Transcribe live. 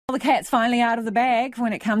The cat's finally out of the bag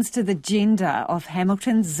when it comes to the gender of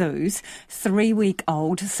Hamilton Zoo's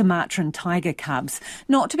 3-week-old Sumatran tiger cubs.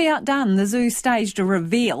 Not to be outdone, the zoo staged a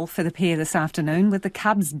reveal for the pair this afternoon with the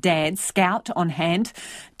cubs' dad, Scout, on hand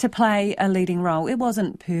to play a leading role. It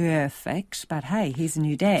wasn't perfect, but hey, he's a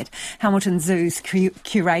new dad. Hamilton Zoo's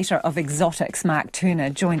curator of exotics, Mark Turner,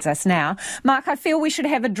 joins us now. Mark, I feel we should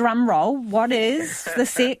have a drum roll. What is the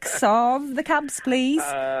sex of the cubs, please?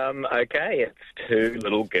 Okay, it's two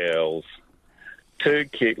little girls. Two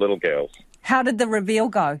cute little girls. How did the reveal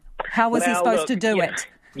go? How was he supposed to do it?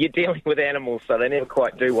 You're dealing with animals, so they never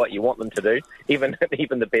quite do what you want them to do. Even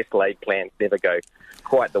the best laid plans never go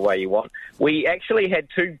quite the way you want. We actually had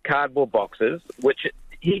two cardboard boxes, which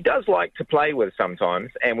he does like to play with sometimes,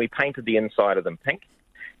 and we painted the inside of them pink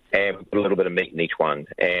and put a little bit of meat in each one,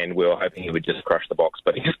 and we were hoping he would just crush the box,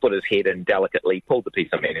 but he just put his head in delicately, pulled the piece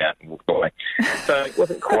of meat out and walked away. So it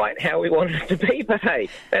wasn't quite how we wanted it to be, but hey,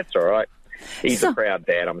 that's all right. He's a proud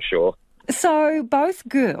dad, I'm sure. So both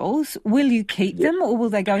girls, will you keep them or will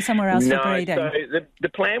they go somewhere else for breeding? So the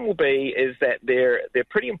plan will be is that they're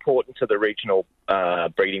pretty important to the regional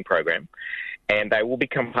breeding program, and they will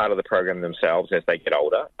become part of the program themselves as they get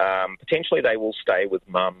older. Potentially they will stay with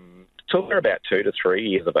mum till they're about 2 to 3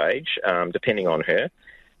 years of age, depending on her.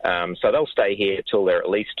 So they'll stay here till they're at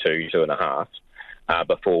least 2.5,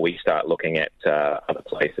 before we start looking at other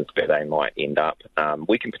places where they might end up.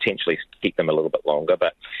 We can potentially keep them a little bit longer,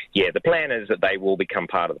 but yeah, the plan is that they will become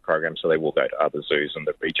part of the program, so they will go to other zoos in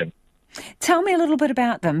the region. Tell me a little bit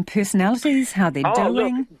about them, personalities, how they're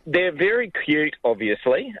doing. Look, they're very cute,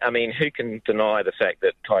 obviously. I mean, who can deny the fact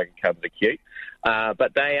that tiger cubs are cute?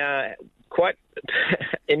 But they are quite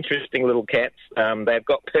interesting little cats. They've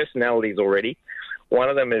got personalities already. One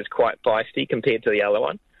of them is quite feisty compared to the other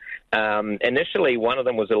one. Initially, one of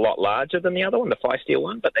them was a lot larger than the other one, the feistier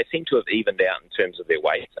one, but they seem to have evened out in terms of their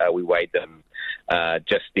weight. We weighed them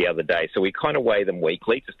just the other day, so we kind of weigh them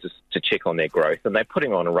weekly just to check on their growth, and they're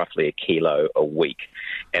putting on roughly 1 kilo a week,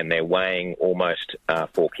 and they're weighing almost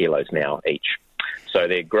 4 kilos now each. So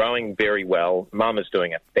they're growing very well. Mum is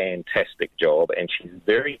doing a fantastic job, and she's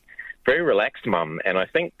very, very relaxed mum, and I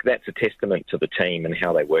think that's a testament to the team and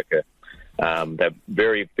how they work her. They're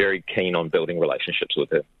very, very keen on building relationships with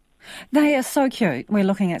her. They are so cute. We're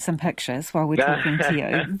looking at some pictures while we're talking to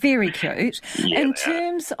you. Very cute. Yeah, in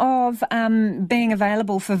terms of being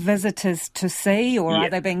available for visitors to see, or are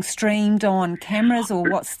they being streamed on cameras, or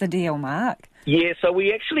what's the deal, Mark? Yeah, so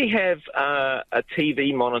we actually have a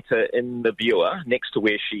TV monitor in the viewer next to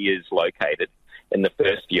where she is located, in the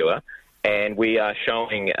first viewer. And we are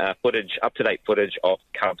showing up-to-date footage of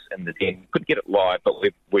cubs in the den. Couldn't get it live, but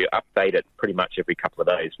we update it pretty much every couple of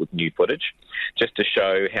days with new footage, just to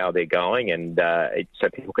show how they're going and so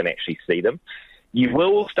people can actually see them. You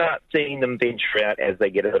will start seeing them venture out as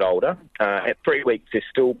they get a bit older. At 3 weeks, they're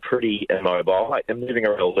still pretty immobile. Like, they're moving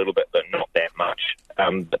around a little bit, but not that much.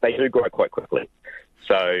 But they do grow quite quickly.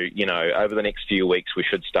 So, over the next few weeks, we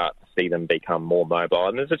should start to see them become more mobile.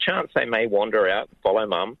 And there's a chance they may wander out and follow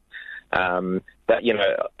mum. But,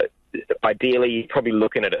 ideally, you're probably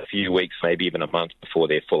looking at a few weeks, maybe even a month before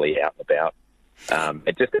they're fully out and about.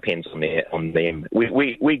 It just depends on them.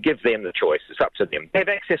 We give them the choice. It's up to them. They have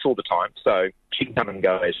access all the time, so she can come and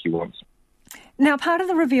go as she wants. Now, part of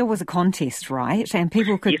the reveal was a contest, right? And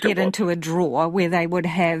people could get into a draw where they would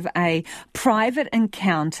have a private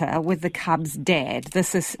encounter with the cub's dad.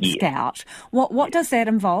 This is Scout. What does that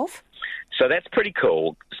involve? So that's pretty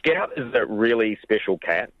cool. Scout is a really special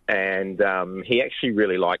cat, and he actually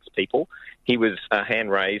really likes people. He was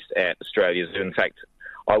hand-raised at Australia Zoo. In fact,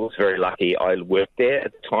 I was very lucky. I worked there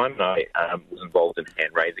at the time, and I was involved in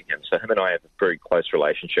hand-raising him. So him and I have a very close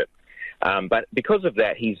relationship. But because of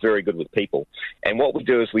that, he's very good with people. And what we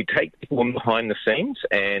do is we take people behind the scenes,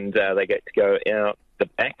 and they get to go out the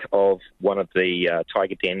back of one of the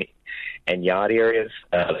tiger den and yard areas.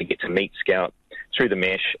 They get to meet Scout through the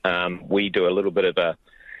mesh. We do a little bit of a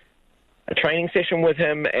training session with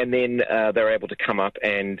him, and then they're able to come up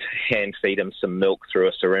and hand feed him some milk through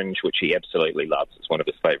a syringe, which he absolutely loves. It's one of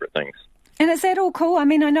his favourite things. And is that all cool? I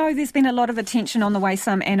mean, I know there's been a lot of attention on the way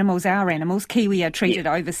some animals, our animals, Kiwi, are treated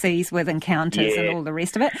overseas with encounters and all the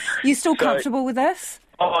rest of it. You still comfortable with this?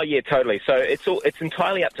 Oh, yeah, totally. So it's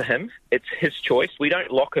entirely up to him. It's his choice. We don't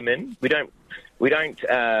lock him in. We don't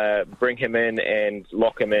bring him in and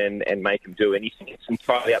lock him in and make him do anything. It's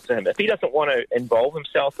entirely up to him. If he doesn't want to involve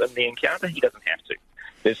himself in the encounter, he doesn't have to.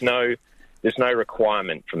 There's no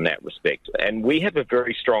requirement from that respect. And we have a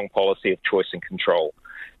very strong policy of choice and control.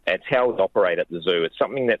 It's how we operate at the zoo. It's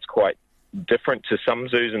something that's quite different to some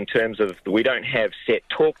zoos in terms of we don't have set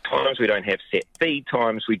talk times, we don't have set feed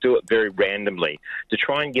times, we do it very randomly to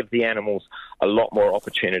try and give the animals a lot more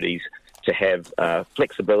opportunities to have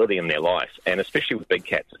flexibility in their life, and especially with big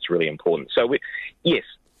cats, it's really important. So, yes,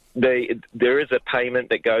 there is a payment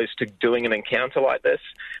that goes to doing an encounter like this,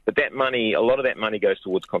 but that money, a lot of that money goes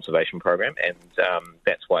towards conservation program, and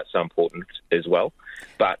that's why it's so important as well.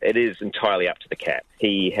 But it is entirely up to the cat.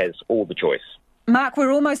 He has all the choice. Mark,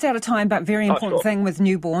 we're almost out of time, but very important thing with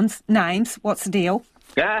newborns. Names, what's the deal?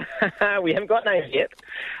 We haven't got names yet,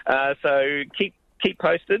 so keep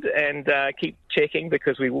posted and keep checking,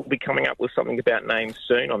 because we will be coming up with something about names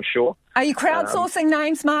soon, I'm sure. Are you crowdsourcing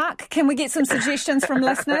names, Mark? Can we get some suggestions from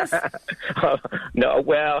listeners? No,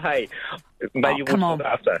 well, hey, maybe we'll talk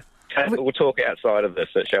after. We'll talk outside of this,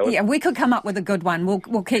 shall we? Yeah, we could come up with a good one.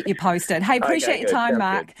 We'll keep you posted. Hey, appreciate your time,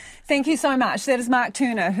 Mark. Good. Thank you so much. That is Mark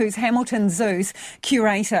Turner, who's Hamilton Zoo's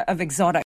curator of exotics.